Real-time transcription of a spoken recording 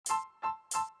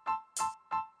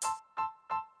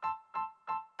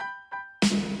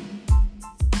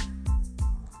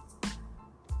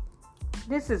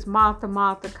This is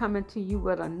Martha coming to you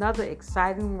with another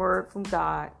exciting word from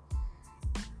God.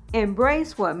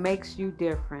 Embrace what makes you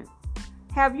different.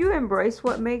 Have you embraced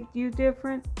what makes you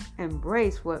different?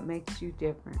 Embrace what makes you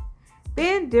different.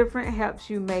 Being different helps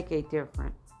you make a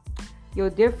difference. Your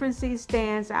differences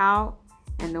stands out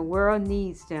and the world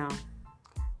needs them.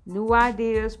 New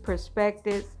ideas,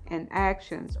 perspectives, and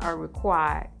actions are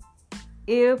required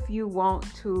if you want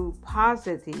to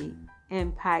positively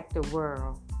impact the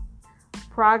world.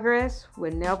 Progress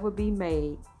will never be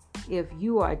made if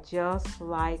you are just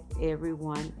like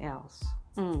everyone else.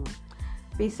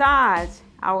 Besides,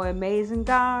 our amazing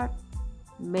God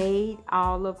made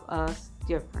all of us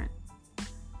different.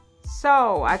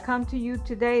 So I come to you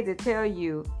today to tell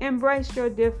you, embrace your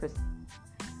difference.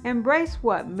 Embrace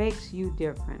what makes you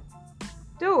different.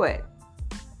 Do it.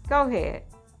 Go ahead.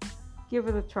 Give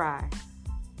it a try.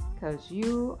 Because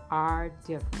you are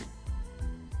different.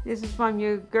 This is from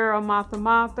your girl,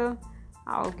 Martha.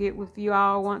 I'll get with you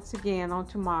all once again on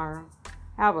tomorrow.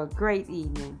 Have a great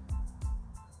evening.